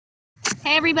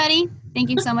Hey, everybody.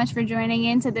 Thank you so much for joining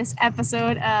into this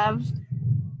episode of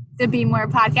the Be More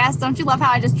podcast. Don't you love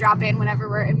how I just drop in whenever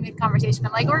we're in mid-conversation?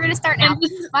 I'm like, we're going to start now.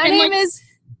 My name is...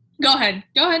 Go ahead.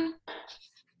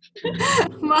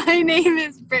 My name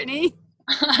is Brittany.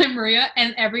 I'm Maria,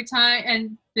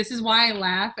 and this is why I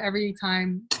laugh every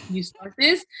time you start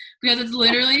this, because it's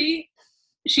literally...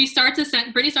 Brittany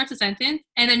starts a sentence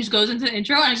and then just goes into the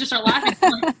intro and I just start laughing.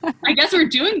 Like, I guess we're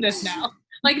doing this now.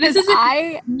 Like, this is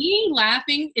me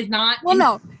laughing is not. Well,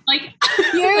 no. Like,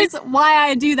 here's why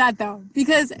I do that though.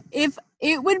 Because if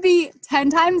it would be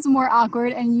 10 times more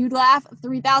awkward and you'd laugh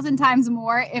 3,000 times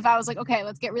more if I was like, okay,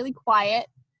 let's get really quiet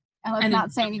and let's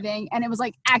not say anything. And it was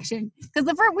like action. Because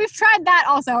we've tried that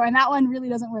also and that one really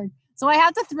doesn't work. So I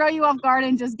have to throw you off guard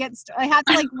and just I have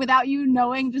to, like, without you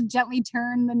knowing, just gently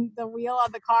turn the wheel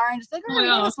of the car and just like, we're going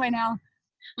to go this way now.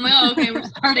 I'm like, oh, okay, we're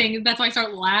starting. That's why I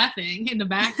start laughing in the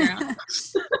background.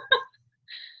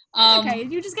 Okay,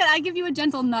 I give you a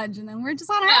gentle nudge and then we're just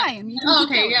on high. And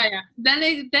yeah. Then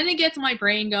it gets my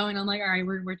brain going. I'm like, all right,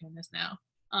 we're doing this now.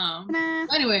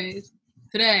 Anyways,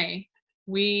 today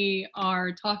we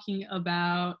are talking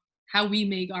about how we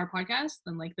make our podcast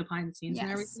and like the behind the scenes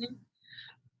and everything.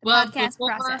 Podcast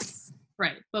process.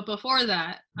 Right. But before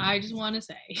that, I just want to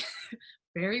say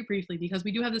very briefly, because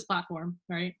we do have this platform,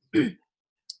 right,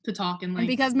 to talk and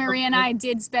because Maria and I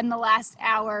did spend the last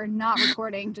hour not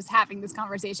recording, just having this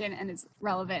conversation, and it's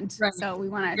relevant. Right. So we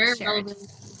want to share it.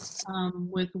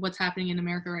 With what's happening in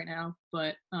America right now.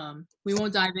 But we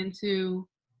won't dive into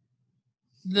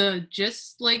the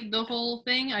whole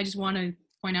thing. I just want to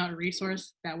point out a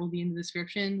resource that will be in the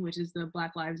description, which is the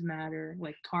Black Lives Matter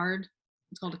card.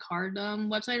 It's called a card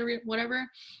website or whatever.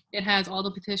 It has all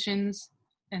the petitions.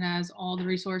 It has all the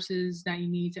resources that you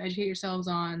need to educate yourselves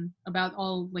on about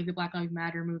all the Black Lives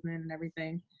Matter movement and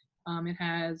everything. It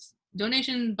has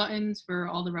donation buttons for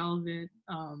all the relevant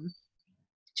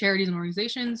charities and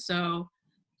organizations. So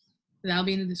that'll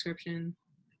be in the description.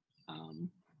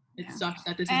 It sucks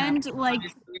that this is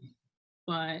happening,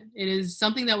 but it is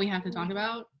something that we have to talk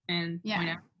about and point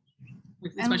out,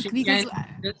 especially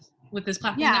with this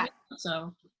platform. Yeah.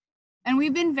 So, and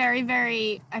we've been very,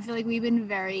 very, I feel like we've been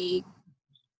very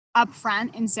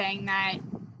upfront in saying that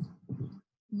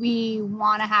we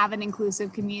want to have an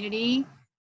inclusive community.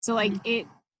 So we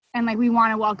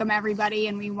want to welcome everybody,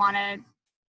 and we want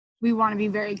to be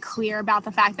very clear about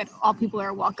the fact that all people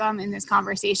are welcome in this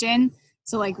conversation.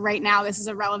 So right now, this is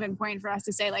a relevant point for us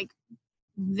to say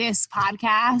this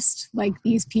podcast,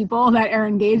 these people that are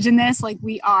engaged in this,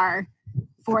 we are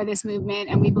for this movement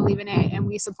and we believe in it and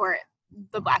we support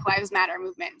the Black Lives Matter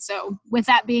movement. So with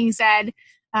that being said,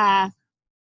 go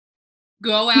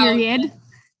out. Period.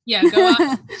 Yeah, go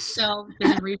out. So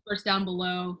there's a resource down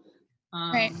below.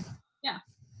 Right. Yeah.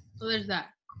 So there's that.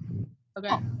 Okay.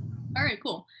 Cool. All right,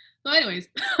 cool. So anyways,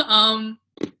 so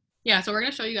we're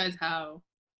gonna show you guys how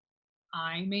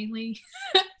I mainly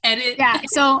edit. Yeah.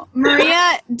 So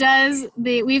Maria does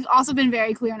we've also been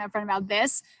very clear and upfront about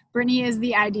this. Brittany is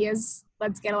the ideas.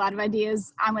 Let's get a lot of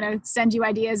ideas. I'm going to send you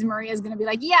ideas. Maria's going to be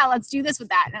like, yeah, let's do this with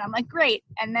that. And I'm like, great.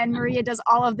 And then Maria does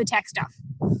all of the tech stuff.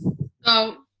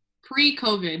 So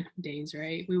pre-COVID days,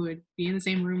 right? We would be in the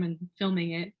same room and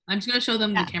filming it. I'm just going to show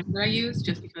them the camera that I use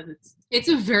just because it's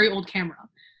a very old camera.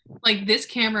 This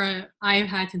camera I've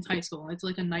had since high school. It's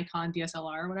a Nikon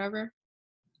DSLR or whatever.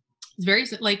 It's very,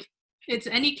 it's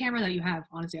any camera that you have,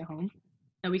 honestly, at home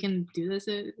that we can do this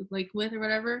with or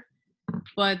whatever.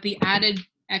 But the added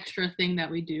extra thing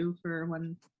that we do for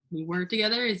when we work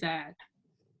together is that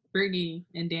Brittany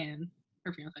and Dan,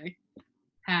 her fiance,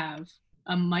 have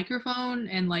a microphone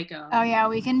and oh yeah,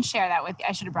 we can share that with you.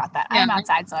 I should have brought that. Yeah, I'm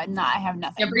outside, so I have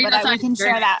nothing. Yeah, but we can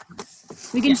share that.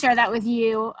 We can share that with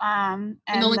you. And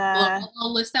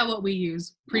I'll list out what we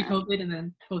use pre-COVID and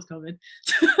then post-COVID.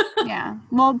 Yeah.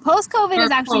 Well, post-COVID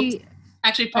is actually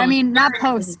post. I mean, not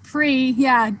post, pre.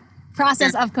 Yeah.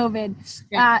 Process of COVID.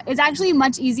 It's actually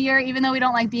much easier, even though we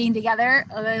don't like being together,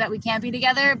 although that we can't be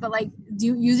together, but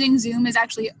using Zoom is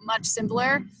actually much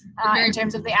simpler in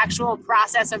terms of the actual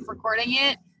process of recording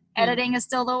it. Editing is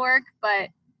still the work,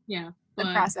 but the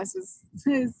process is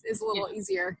a little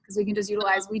easier because we can just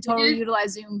utilize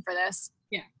Zoom for this.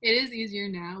 Yeah, it is easier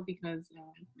now because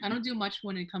I don't do much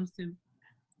when it comes to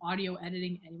audio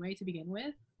editing anyway to begin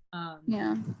with.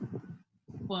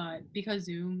 But because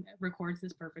Zoom records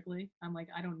this perfectly, I'm like,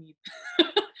 I don't need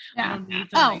I don't need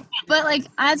to but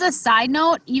as a side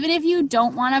note, even if you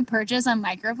don't want to purchase a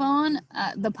microphone,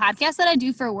 the podcast that I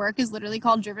do for work is literally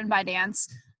called Driven by Dance.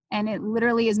 And it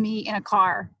literally is me in a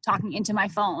car talking into my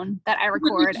phone that I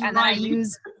record. And then I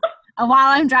use while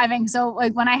I'm driving. So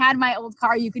like when I had my old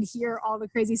car, you could hear all the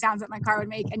crazy sounds that my car would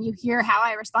make, and you hear how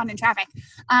I respond in traffic,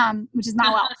 which is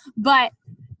not well. But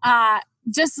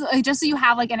just so you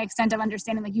have like an extent of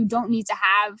understanding, like you don't need to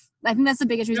have, I think that's the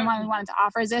biggest reason why we wanted to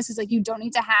offer this, is like you don't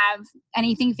need to have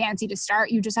anything fancy to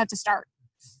start. You just have to start.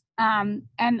 And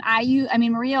I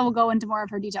mean, Maria will go into more of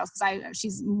her details because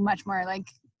she's much more like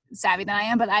savvy than I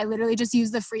am, but I literally just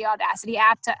use the free Audacity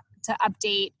app to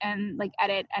update and like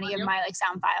edit any of my like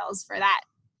sound files for that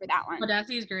one.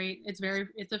 Audacity is great. It's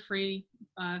a free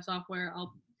software.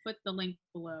 I'll put the link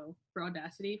below for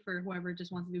Audacity for whoever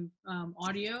just wants to do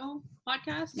audio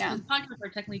podcasts. Yeah. Podcasts are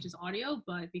technically just audio,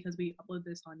 but because we upload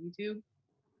this on YouTube,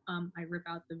 I rip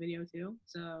out the video too.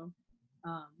 So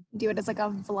do it as like a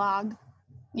vlog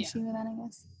issue yeah. then, I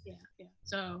guess. Yeah.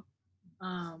 So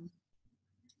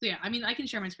yeah, I mean, I can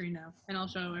share my screen now, and I'll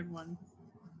show everyone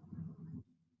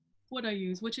what I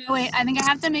use, which is... Oh, wait, I think I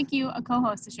have to make you a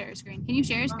co-host to share your screen. Can you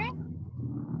share your screen?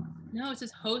 No, it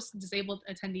says host disabled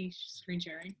attendee screen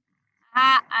sharing.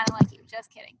 I don't like you. Just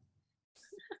kidding.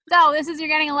 So you're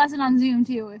getting a lesson on Zoom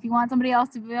too. If you want somebody else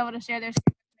to be able to share their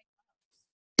screen.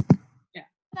 Yeah.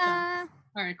 So,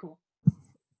 all right, cool. All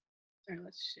right,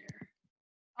 let's share.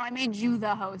 Oh, I made you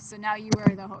the host, so now you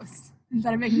are the host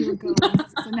instead of making you a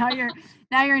co-host. So now you're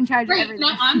in charge of everything. No,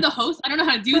 I'm the host. I don't know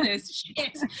how to do this.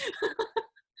 Shit.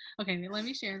 Okay, let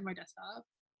me share my desktop.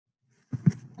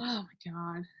 Oh my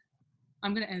god,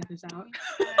 I'm gonna edit this out.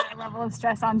 A level of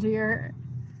stress onto your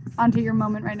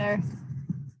moment right there.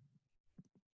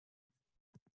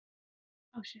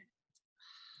 Oh shit.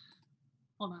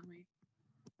 Hold on, wait.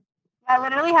 I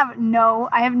literally have no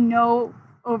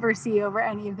oversee over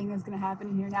anything that's gonna happen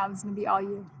in here now. This is gonna be all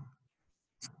you.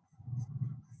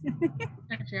 Can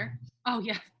I share? Oh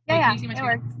yeah. Yeah, it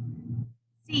works.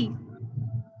 See.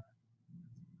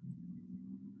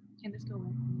 Can this go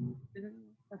away?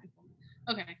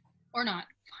 Okay, or not.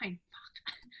 Fine. Fuck.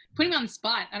 Putting me on the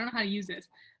spot. I don't know how to use this.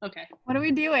 Okay. What are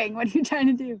we doing? What are you trying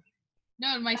to do?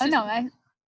 No, my system. Oh no, Can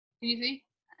you see?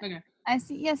 Okay. I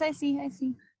see. Yes, I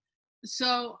see.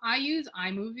 So I use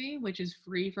iMovie, which is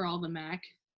free for all the Mac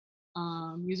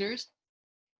users.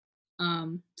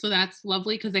 So that's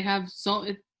lovely because they have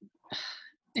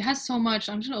it has so much.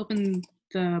 I'm just gonna open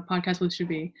the podcast, which should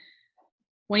be.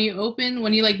 When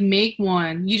you like make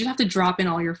one, you just have to drop in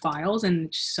all your files, and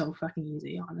it's so fucking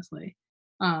easy, honestly.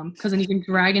 Because then you can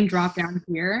drag and drop down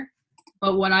here.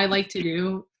 But what I like to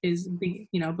do is,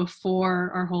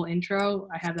 before our whole intro,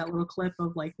 I have that little clip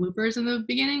of like bloopers in the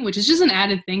beginning, which is just an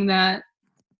added thing that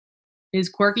is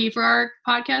quirky for our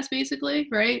podcast, basically,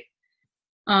 right?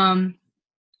 But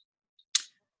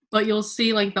you'll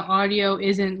see like the audio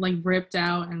isn't like ripped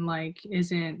out and like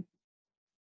isn't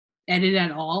edit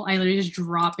at all. I literally just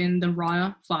drop in the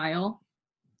raw file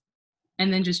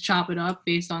and then just chop it up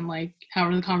based on like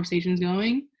how the conversation is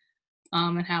going,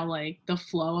 and how like the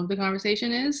flow of the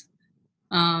conversation is.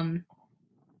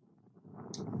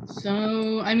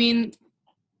 So I mean,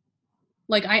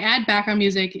 like I add background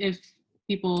music if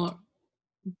people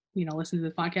listen to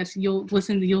the podcast.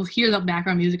 You'll hear the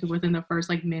background music within the first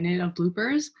like minute of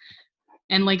bloopers,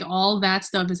 and like all that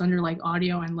stuff is under like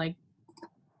audio and like,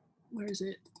 where is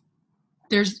it?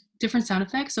 There's different sound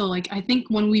effects. So like, I think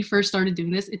when we first started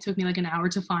doing this, it took me like an hour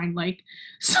to find like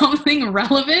something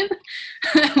relevant.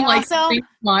 Like also,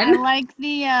 fun. I like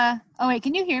the, oh wait,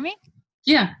 can you hear me?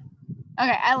 Yeah.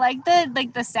 Okay. I like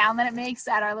the sound that it makes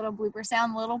at our little blooper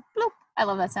sound, little bloop. I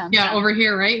love that sound. Yeah. Over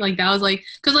here. Right. Like that was like,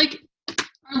 cause like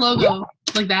our logo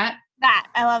like that.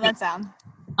 I love that sound.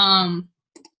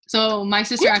 So my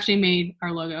sister actually made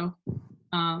our logo.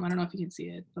 I don't know if you can see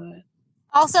it, but.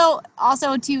 Also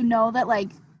to know that like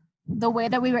the way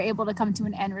that we were able to come to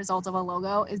an end result of a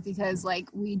logo is because like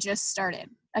we just started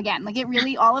again. Like it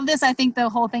really, all of this, I think the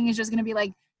whole thing is just going to be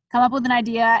like come up with an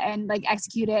idea and like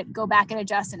execute it, go back and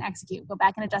adjust and execute, go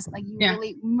back and adjust it. Like you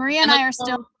really, Maria and I are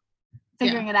still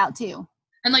figuring it out too.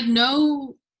 And like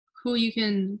know who you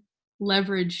can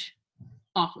leverage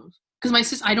off of. Because my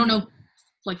sister, I don't know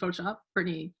like Photoshop.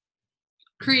 Brittany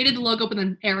created the logo, but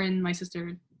then Erin, my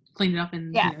sister, cleaned it up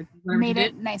and made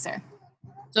it nicer.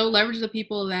 So leverage the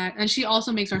people that, and she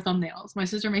also makes our thumbnails. My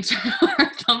sister makes our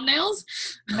thumbnails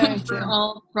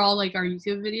for all like our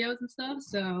YouTube videos and stuff.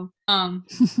 So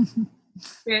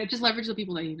yeah, just leverage the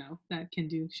people that that can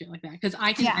do shit like that. Because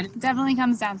I can edit. Definitely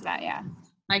comes down to that. Yeah,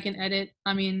 I can edit.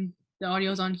 I mean, the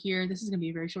audio's on here. This is gonna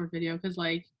be a very short video because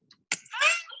like. Oh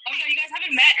no, you guys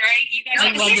haven't met, right? You guys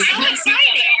this are so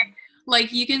exciting.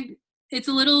 Like you can. It's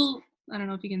a little. I don't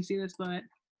know if you can see this, but.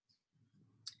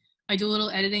 I do a little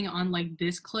editing on like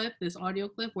this audio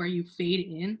clip where you fade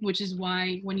in, which is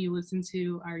why when you listen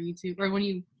to our YouTube or when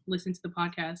you listen to the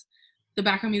podcast, the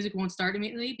background music won't start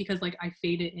immediately because like I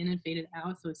fade it in and fade it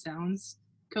out so it sounds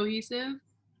cohesive.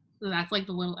 So that's like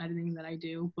the little editing that I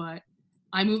do. But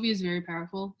iMovie is very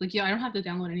powerful. Like, yeah, I don't have to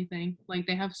download anything. Like,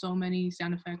 they have so many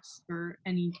sound effects for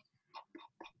anything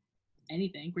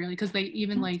really, because they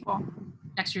even like Cool.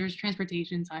 textures,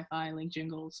 transportation, sci-fi, like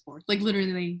jingles, sports. Like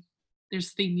literally,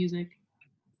 there's theme music.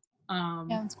 Yeah,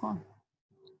 that's cool.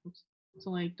 So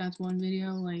like that's one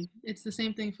video. Like it's the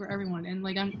same thing for everyone, and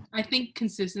like I think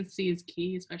consistency is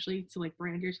key, especially to like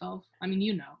brand yourself. I mean,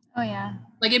 you know. Oh yeah.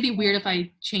 Like it'd be weird if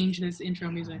I change this intro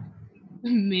music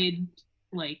mid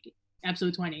like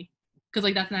episode 20, because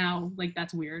like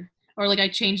that's weird. Or like I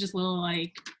change this little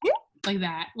like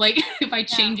that. Like if I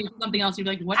change it to something else, you'd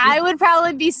be like, what? I would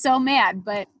probably be so mad,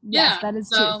 but yes, Yeah, that is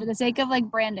true. For the sake of like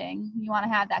branding, you want to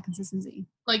have that consistency.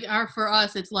 Like for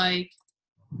us, it's like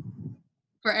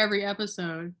for every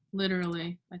episode,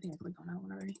 literally. I think I clicked on that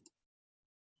one already.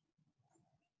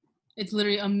 It's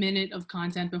literally a minute of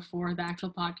content before the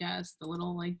actual podcast, the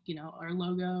little like, you know, our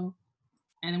logo,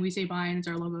 and then we say bye and it's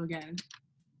our logo again.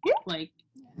 Like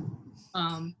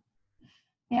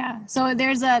yeah. So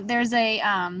there's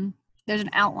an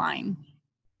outline.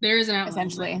 There is an outline.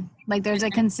 Essentially. Like there's a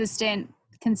consistent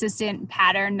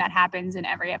pattern that happens in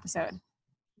every episode.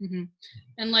 Mm-hmm.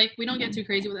 And like we don't get too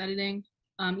crazy with editing.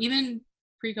 Even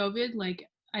pre-COVID, like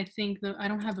I think I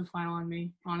don't have the file on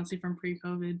me, honestly, from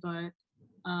pre-COVID, but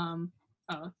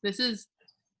this is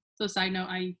so side note,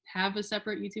 I have a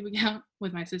separate YouTube account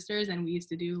with my sisters and we used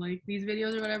to do like these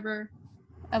videos or whatever.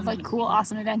 Of like cool,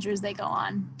 awesome adventures they go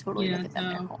on. Totally look at them.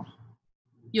 They're cool.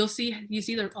 You see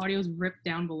the audio's ripped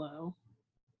down below.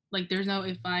 Like there's no,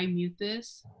 if I mute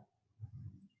this,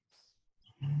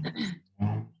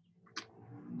 like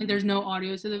there's no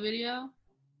audio to the video.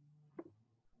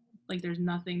 Like there's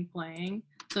nothing playing.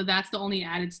 So that's the only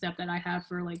added step that I have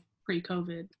for like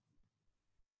pre-COVID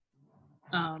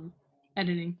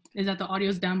editing, is that the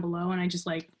audio's down below and I just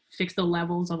like fix the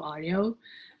levels of audio.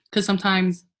 Because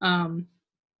sometimes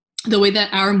the way that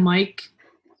our mic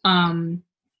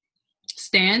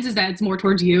stands is that it's more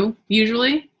towards you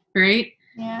usually, right?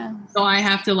 Yeah. So I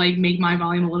have to like make my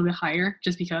volume a little bit higher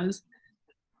just because.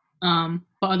 But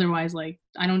otherwise, like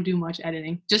I don't do much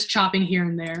editing, just chopping here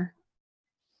and there.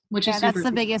 Which is that's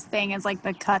the biggest thing, is like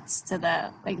the cuts to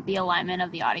the alignment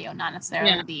of the audio, not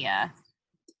necessarily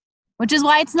which is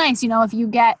why it's nice, you know, if you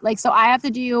get like, so I have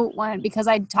to do one because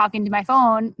I talk into my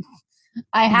phone.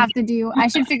 I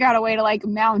should figure out a way to like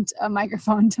mount a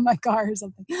microphone to my car or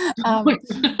something. When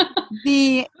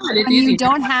you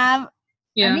don't have,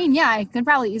 I mean, yeah, I could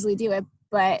probably easily do it,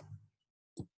 but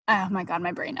oh my God,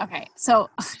 my brain. Okay. So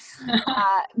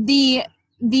the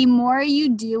more you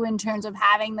do in terms of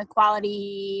having the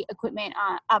quality equipment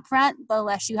up front, the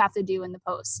less you have to do in the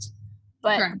post.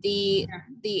 But the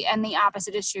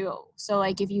opposite is true. So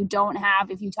like if you talk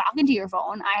into your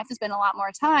phone, I have to spend a lot more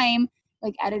time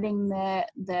like editing the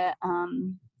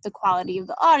quality of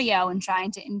the audio and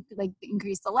trying to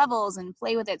increase the levels and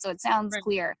play with it so it sounds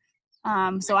clear.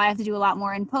 So I have to do a lot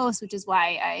more in post, which is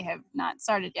why I have not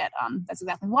started yet. That's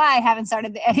exactly why I haven't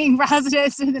started the editing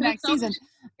process for the next season.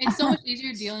 It's so much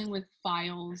easier dealing with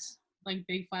files, like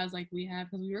big files like we have,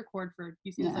 because we record for,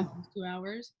 you see, it's like 2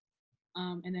 hours.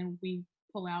 And then we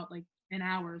pull out like an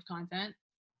hour of content.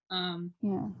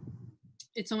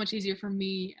 It's so much easier for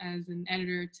me as an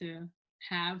editor to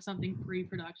have something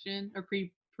pre-production or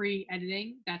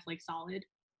pre-editing that's like solid.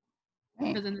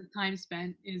 Because then the time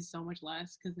spent is so much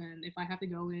less. Because then if I have to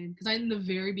go in, because in the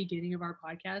very beginning of our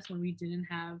podcast, when we didn't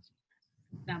have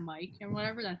that mic and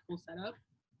whatever, that full setup,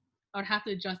 I would have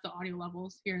to adjust the audio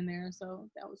levels here and there. So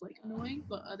that was like annoying,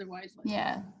 but otherwise,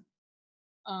 like,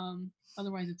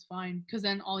 otherwise it's fine. Because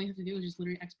then all you have to do is just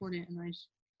literally export it, and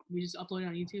we just upload it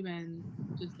on YouTube and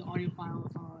just the audio file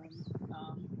on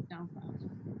SoundCloud.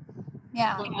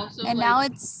 Yeah. But also, and like, now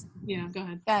it's. Yeah, go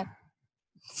ahead. Go ahead.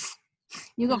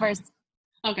 You go first.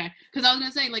 Okay, because I was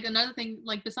gonna say, like, another thing,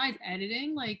 like, besides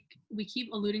editing, like, we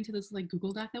keep alluding to this, like,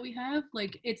 Google Doc that we have.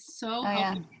 Like, it's so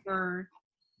helpful for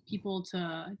people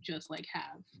to just, like,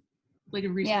 have, like, a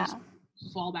resource to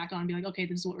fall back on and be like, okay,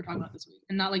 this is what we're talking about this week,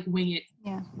 and not, like, wing it.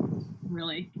 Yeah.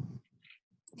 Really.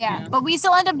 Yeah, but we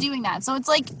still end up doing that. So it's,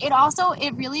 like, it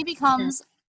really becomes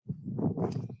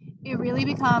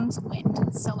wind.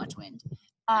 So much wind.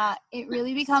 It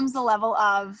really becomes the level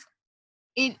of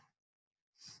it.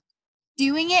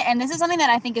 Doing it, and this is something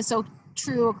that I think is so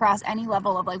true across any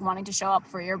level of like wanting to show up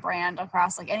for your brand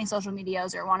across like any social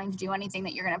medias or wanting to do anything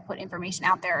that you're going to put information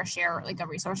out there or share like a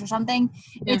resource or something.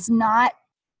 It's not.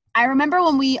 I remember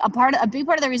when a big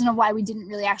part of the reason of why we didn't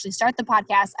really actually start the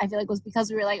podcast, I feel like, was because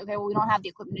we were like, okay, well, we don't have the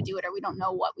equipment to do it, or we don't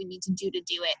know what we need to do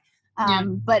it.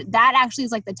 But that actually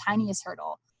is like the tiniest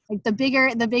hurdle. Like the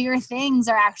bigger things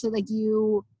are actually like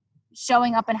you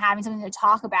showing up and having something to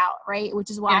talk about, right?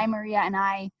 Which is why Maria and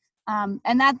I,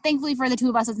 and that thankfully for the two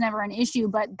of us is never an issue,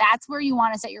 but that's where you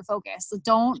want to set your focus. So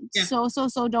don't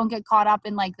don't get caught up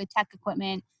in like the tech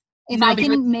equipment. If I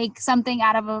can make something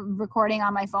out of a recording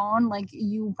on my phone, like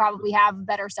you probably have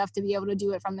better stuff to be able to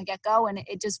do it from the get-go, and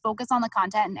it just focus on the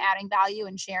content and adding value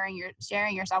and sharing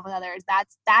yourself with others.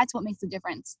 That's what makes the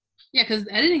difference. Yeah, because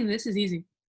editing this is easy.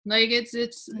 Like it's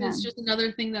just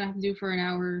another thing that I have to do for an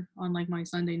hour on like my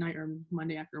Sunday night or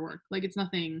Monday after work. Like it's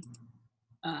nothing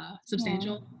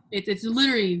substantial. It's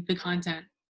literally the content,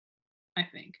 I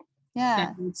think.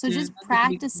 Yeah. So just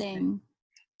practicing.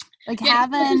 Like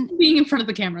having being in front of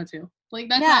the camera too. Like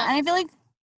that's and I feel like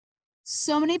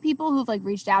so many people who've like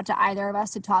reached out to either of us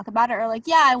to talk about it are like,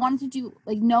 I wanted to do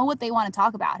like know what they want to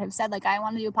talk about, have said like I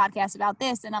want to do a podcast about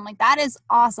this, and I'm like, that is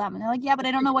awesome. And they're like, but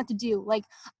I don't know what to do. Like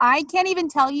I can't even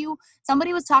tell you.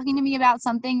 Somebody was talking to me about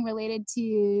something related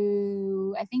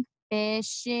to I think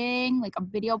fishing, like a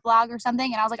video blog or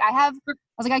something, and I was like,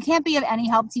 I can't be of any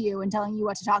help to you in telling you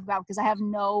what to talk about because I have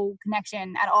no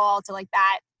connection at all to like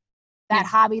that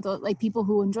hobby, like people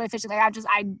who enjoy fishing.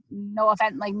 Like no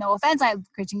offense,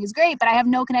 fishing is great, but I have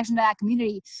no connection to that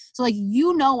community. So like,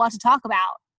 what to talk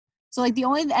about. So like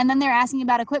and then they're asking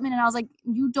about equipment, and I was like,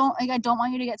 I don't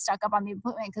want you to get stuck up on the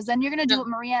equipment, because then you're going to do what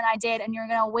Maria and I did, and you're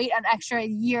going to wait an extra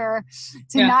year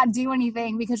to not do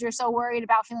anything because you're so worried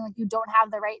about feeling like you don't have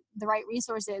the right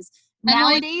resources. And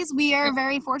nowadays, we are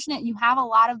very fortunate. You have a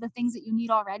lot of the things that you need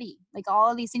already. Like all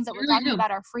of these things that we're talking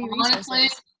about are free resources. Honestly,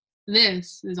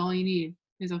 this is all you need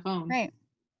is a phone. Right.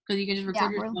 Because you can just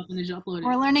record yourself and just upload it.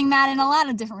 We're learning that in a lot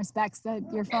of different respects, that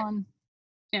your phone.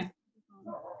 Yeah.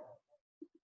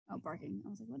 Oh, barking. I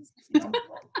was like, what is this?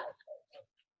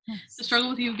 The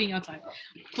struggle with you being outside.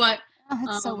 But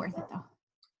it's so worth it though.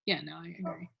 Yeah, no, I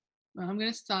agree. Well, I'm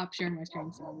gonna stop sharing my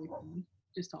screen so we can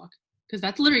just talk. Because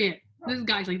that's literally it.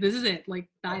 This is it. Like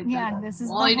that. Yeah, this is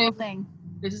the whole thing.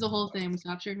 This is the whole thing.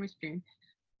 Stop sharing my screen.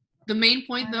 The main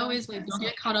point though is like don't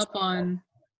get caught up on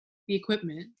the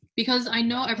equipment, because I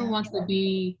know everyone wants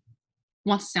to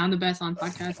sound the best on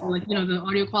podcasts, or like the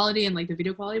audio quality and like the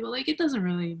video quality, but like it doesn't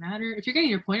really matter if you're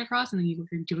getting your point across and then you're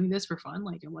doing this for fun,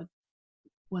 like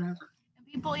whatever.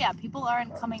 People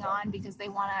aren't coming on because they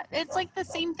want to. It's like the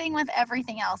same thing with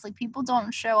everything else. Like people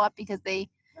don't show up because they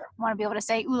want to be able to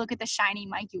say, "Ooh, look at the shiny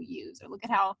mic you use," or look at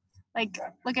how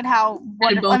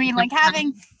wonderful. I mean, like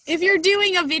if you're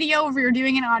doing a video, if you're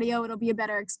doing an audio, it'll be a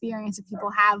better experience if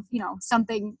people have,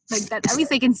 something like that. At least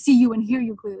they can see you and hear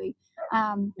you clearly.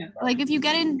 Like if you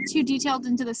get in too detailed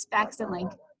into the specs and like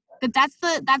that's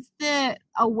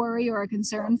a worry or a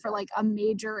concern for like a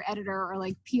major editor or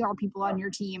like PR people on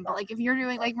your team. But like if you're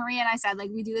doing, like Maria and I said,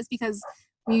 like we do this because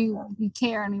we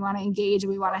care and we want to engage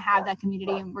and we want to have that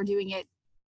community, and we're doing it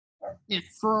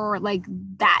for like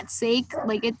that sake.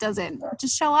 Like it doesn't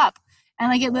just show up, and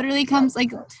like it literally comes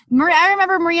like I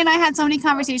remember Maria and I had so many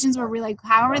conversations where we're like,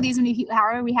 how are we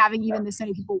having even this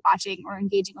many people watching or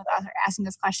engaging with us or asking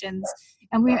us questions,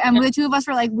 and the two of us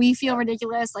were like, we feel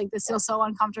ridiculous, like this feels so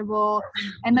uncomfortable,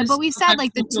 and then but we said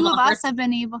like the two of us have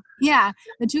been able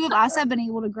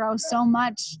to grow so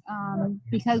much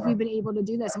because we've been able to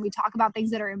do this, and we talk about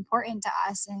things that are important to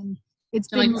us, and it's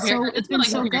been so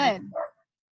good.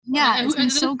 Yeah, it's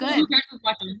been so good. Who cares who's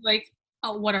watching? Like,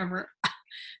 whatever.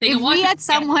 If you at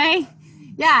some way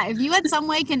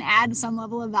can add some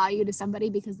level of value to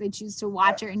somebody because they choose to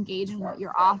watch or engage in what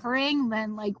you're offering,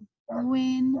 then like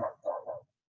win.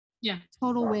 Yeah.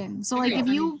 Total win. So like I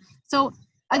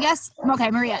guess, okay,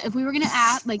 Maria, if we were going to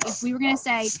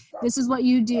say, this is what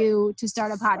you do to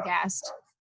start a podcast.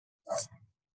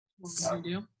 What would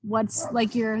you do? What's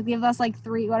like give us like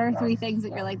what are three things that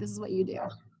you're like, this is what you do?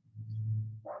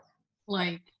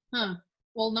 Like,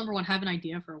 well, number one, have an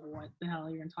idea for what the hell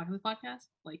you're going to talk on the podcast.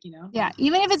 Like, Yeah,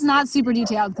 even if it's not super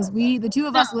detailed, because the two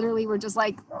of us literally were just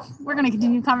like, we're going to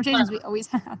continue conversations we always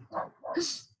have.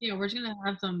 Yeah, we're just going to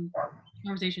have some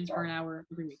conversations for an hour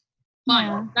every week. Fine.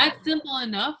 Yeah. That's simple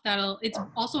enough. It's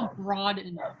also broad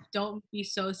enough. Don't be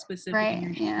so specific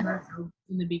in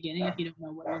the beginning if you don't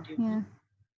know what you're doing. Yeah.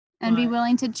 And be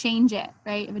willing to change it,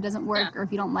 right? If it doesn't work or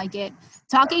if you don't like it.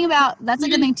 Talking about, that's a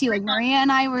good thing too. Like Maria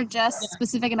and I were just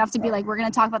specific enough to be like, we're going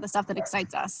to talk about the stuff that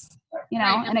excites us,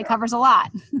 and it covers a lot.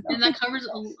 And that covers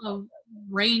a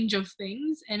range of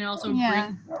things, and it also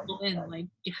brings people in. Like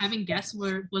having guests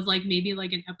was like maybe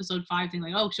like an episode 5 thing,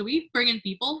 like, oh, should we bring in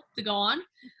people to go on?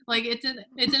 Like it's an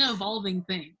evolving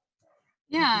thing.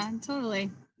 Yeah, totally.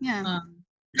 Yeah.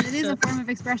 It is a form of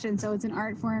expression, so it's an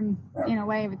art form in a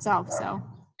way of itself. So.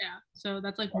 Yeah. So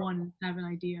that's like one, have an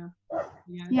idea.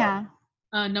 Yeah.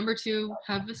 Number 2,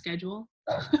 have a schedule.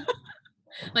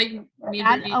 Like me and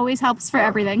That Brittany, always helps for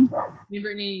everything. me and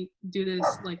Brittany do this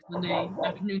like Sunday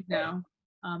afternoons now.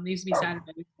 They used to be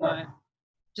Saturdays, but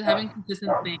just having a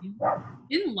consistent thing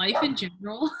in life in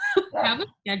general. Have a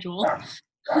schedule.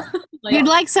 Like, You'd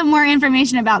like some more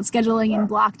information about scheduling and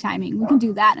block timing. We can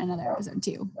do that in another episode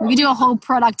too. We can do a whole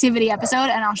productivity episode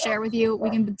and I'll share with you.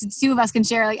 The 2 of us can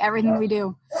share like everything we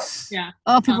do. yeah.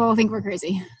 Oh, people will think we're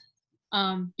crazy.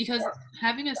 Because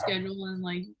having a schedule and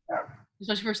like,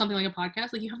 especially for something like a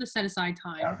podcast, like you have to set aside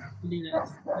time to do this,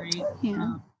 right?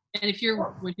 Yeah. And if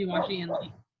you're wishy-washy and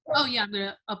like, oh yeah, I'm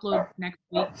gonna upload next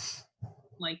week,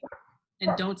 like,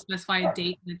 and don't specify a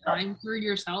date and a time for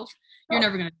yourself, you're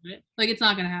never gonna do it. Like, it's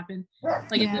not gonna happen.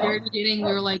 Like, in the very beginning,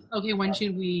 we were like, okay, when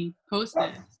should we post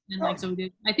this? And like, so we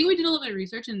did. I think we did a little bit of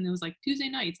research, and it was like Tuesday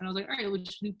nights, and I was like, all right, we'll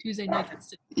just do Tuesday nights at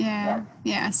 6.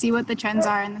 Yeah. See what the trends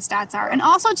are and the stats are. And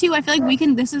also too, I feel like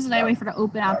this is another way for to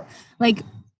open up. Like,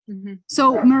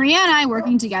 so Maria and I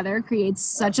working together creates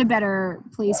such a better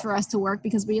place for us to work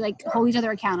because we like hold each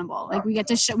other accountable. Like we get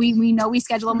to we know we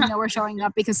schedule and we know we're showing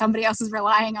up because somebody else is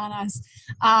relying on us.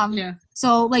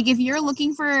 So like if you're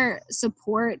looking for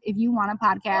support, if you want a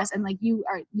podcast and like you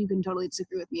can totally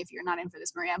disagree with me if you're not in for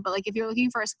this, Maria, but like if you're looking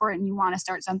for a support and you want to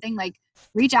start something, like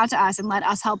reach out to us and let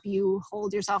us help you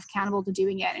hold yourself accountable to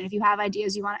doing it. And if you have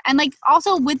ideas you want and like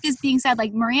also with this being said,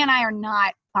 like Maria and I are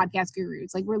not podcast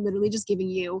gurus. Like we're literally just giving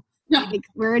you like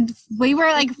we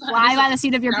were like fly by the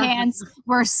seat of your pants.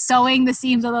 We're sewing the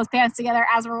seams of those pants together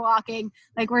as we're walking.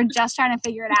 Like we're just trying to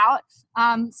figure it out.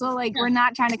 So like we're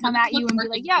not trying to come at you and be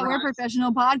like, yeah, we're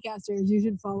professional podcasters. You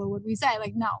should follow what we say.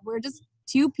 Like, no, we're just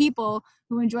 2 people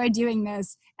who enjoy doing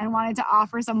this and wanted to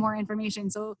offer some more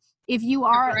information. So if you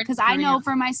are, because I know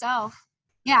for myself,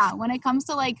 yeah, when it comes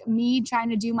to like me trying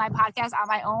to do my podcast on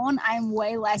my own, I'm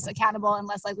way less accountable and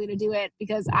less likely to do it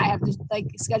because I have to like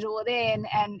schedule it in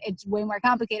and it's way more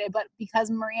complicated. But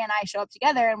because Maria and I show up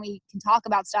together and we can talk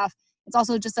about stuff, it's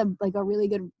also just a really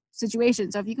good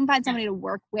situation. So if you can find somebody to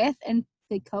work with and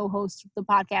to co-host the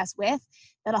podcast with,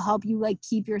 that'll help you like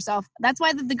keep yourself. That's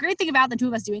why the great thing about the 2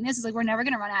 of us doing this is like we're never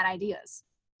going to run out of ideas.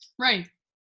 Right.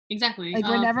 Exactly. Like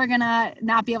we're never gonna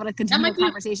not be able to continue the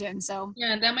conversation. So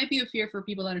yeah, that might be a fear for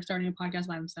people that are starting a podcast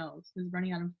by themselves, is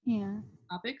running out of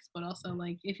topics. But also,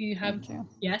 like if you have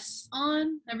guests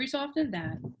on every so often,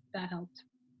 that helped.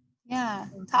 Yeah,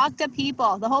 talk to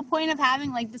people. The whole point of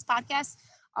having like this podcast,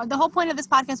 the whole point of this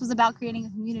podcast was about creating a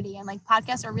community, and like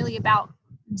podcasts are really about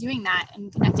doing that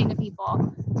and connecting to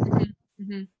people.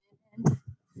 And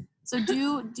so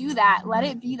do that. Let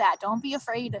it be that. Don't be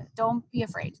afraid. Don't be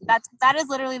afraid. That is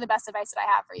literally the best advice that I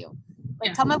have for you.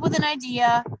 Like come up with an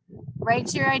idea,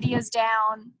 write your ideas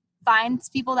down, find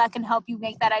people that can help you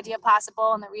make that idea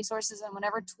possible and the resources and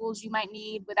whatever tools you might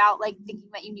need without like thinking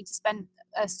that you need to spend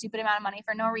a stupid amount of money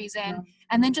for no reason.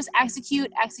 And then just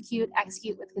execute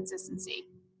with consistency.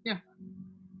 Yeah.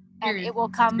 And it will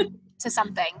come to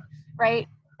something, right?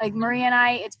 Like Maria and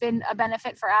I, it's been a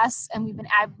benefit for us, and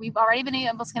we've already been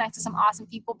able to connect to some awesome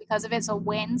people because of it. So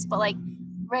wins, but like,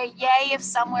 right? Yay! If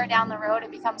somewhere down the road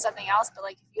it becomes something else, but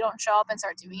like if you don't show up and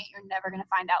start doing it, you're never gonna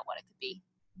find out what it could be.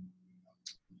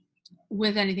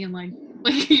 With anything in life,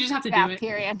 like you just have to do it.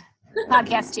 Period.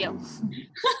 Podcast too.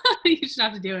 You just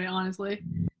have to do it, honestly.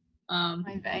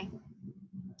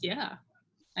 Yeah.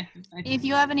 If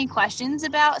you have any questions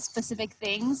about specific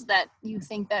things that you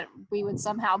think that we would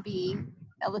somehow be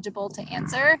eligible to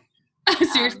answer,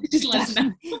 seriously, just let us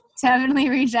know. Definitely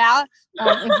reach out.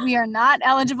 If we are not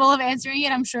eligible of answering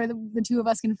it, I'm sure the 2 of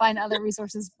us can find other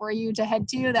resources for you to head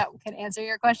to that can answer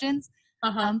your questions.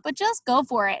 But just go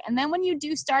for it. And then when you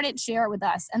do start it, share it with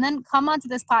us. And then come onto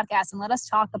this podcast and let us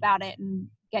talk about it and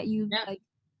get you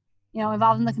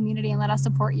involved in the community and let us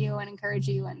support you and encourage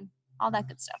you and all that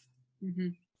good stuff.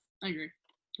 I agree.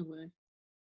 Completely.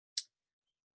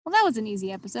 Well, that was an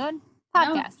easy episode.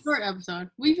 Podcast. Short episode.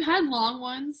 We've had long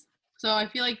ones, so I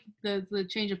feel like the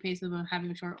change of pace of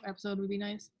having a short episode would be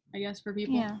nice, I guess, for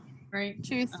people. Yeah. Right?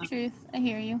 Truth. I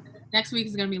hear you. Next week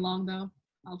is going to be long, though.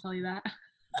 I'll tell you that.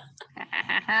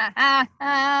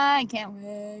 I can't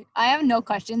wait. I have no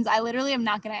questions. I literally am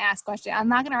not going to ask questions. I'm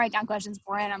not going to write down questions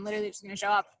beforehand. I'm literally just going to show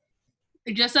up.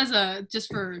 Just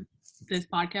for this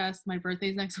podcast, my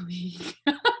birthday's next week.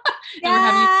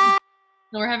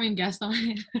 We're having guests on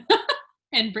it.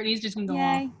 And Brittany's just gonna go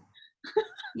off.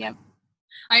 Yep.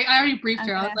 I already briefed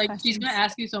her. I was like, she's gonna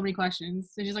ask you so many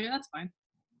questions. And she's like, that's fine.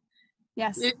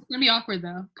 Yes. It's gonna be awkward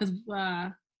though, because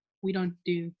we don't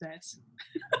do this.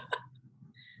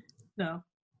 So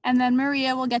And then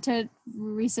Maria will get to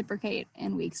reciprocate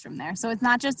in weeks from there. So it's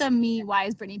not just a me, why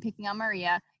is Brittany picking on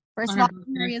Maria? First of all, 100%.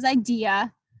 Maria's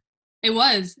idea. It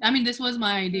was. I mean, this was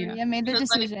my idea. Maria made the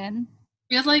decision.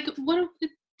 Because like,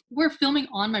 we're filming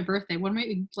on my birthday. What am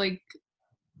I like?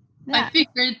 Yeah. I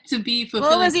figured to be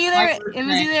fulfilling. Well, it was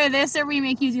either this or we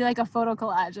make you do like a photo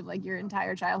collage of like your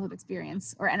entire childhood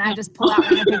experience, and I just pull out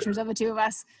random pictures of the two of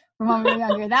us from when we were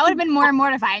younger. That would have been more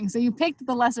mortifying. So you picked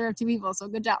the lesser of two evils. So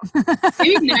good job.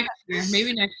 Maybe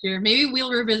next year. Maybe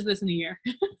we'll revisit this in a year.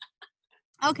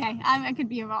 Okay, I could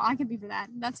be for that.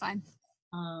 That's fine.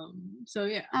 So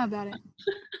yeah. How about it?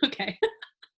 Okay.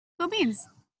 Cool beans.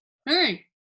 All right.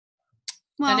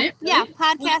 Well, That it? yeah, Really?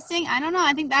 podcasting. I don't know.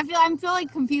 I feel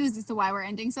like confused as to why we're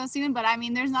ending so soon. But I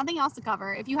mean, there's nothing else to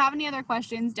cover. If you have any other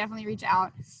questions, definitely reach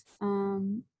out.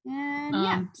 And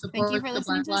yeah, thank you for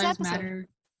listening to this episode.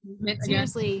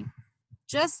 Seriously,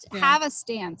 just have a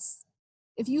stance.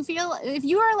 If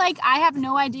you are like, I have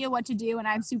no idea what to do and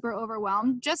I'm super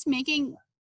overwhelmed, just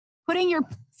putting your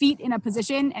feet in a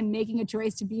position and making a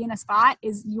choice to be in a spot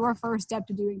is your first step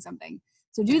to doing something.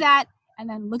 So do that. And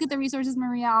then look at the resources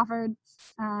Maria offered,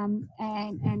 and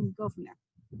go from there.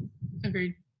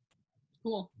 Agreed.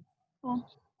 Cool. All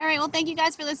right. Well, thank you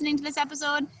guys for listening to this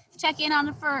episode. Check in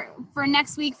on for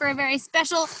next week for a very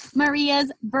special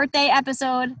Maria's birthday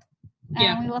episode.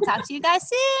 And we will talk to you guys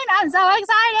soon. I'm so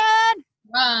excited.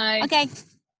 Bye. Okay.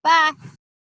 Bye.